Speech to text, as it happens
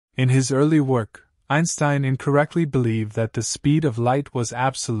In his early work, Einstein incorrectly believed that the speed of light was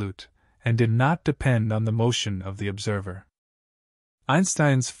absolute and did not depend on the motion of the observer.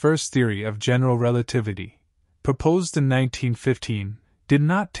 Einstein's first theory of general relativity, proposed in 1915, did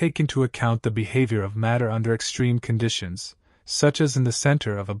not take into account the behavior of matter under extreme conditions, such as in the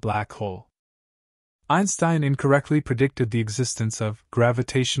center of a black hole. Einstein incorrectly predicted the existence of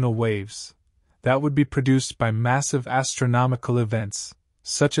gravitational waves that would be produced by massive astronomical events,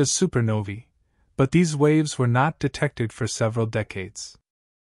 such as supernovae, but these waves were not detected for several decades.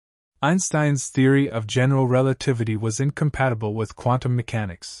 Einstein's theory of general relativity was incompatible with quantum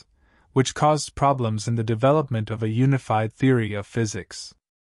mechanics, which caused problems in the development of a unified theory of physics.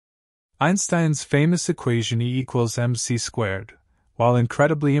 Einstein's famous equation E equals mc squared, while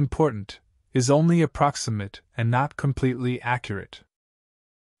incredibly important, is only approximate and not completely accurate.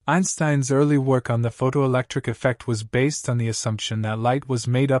 Einstein's early work on the photoelectric effect was based on the assumption that light was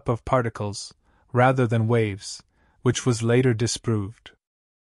made up of particles, rather than waves, which was later disproved.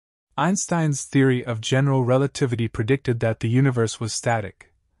 Einstein's theory of general relativity predicted that the universe was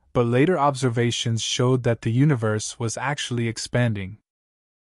static, but later observations showed that the universe was actually expanding.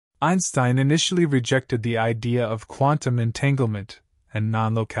 Einstein initially rejected the idea of quantum entanglement and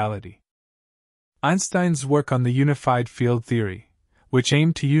non-locality. Einstein's work on the unified field theory, which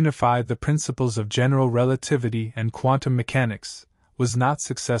aimed to unify the principles of general relativity and quantum mechanics, was not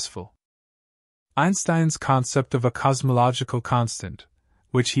successful. Einstein's concept of a cosmological constant,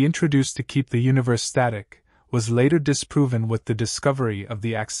 which he introduced to keep the universe static, was later disproven with the discovery of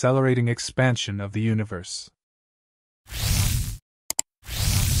the accelerating expansion of the universe.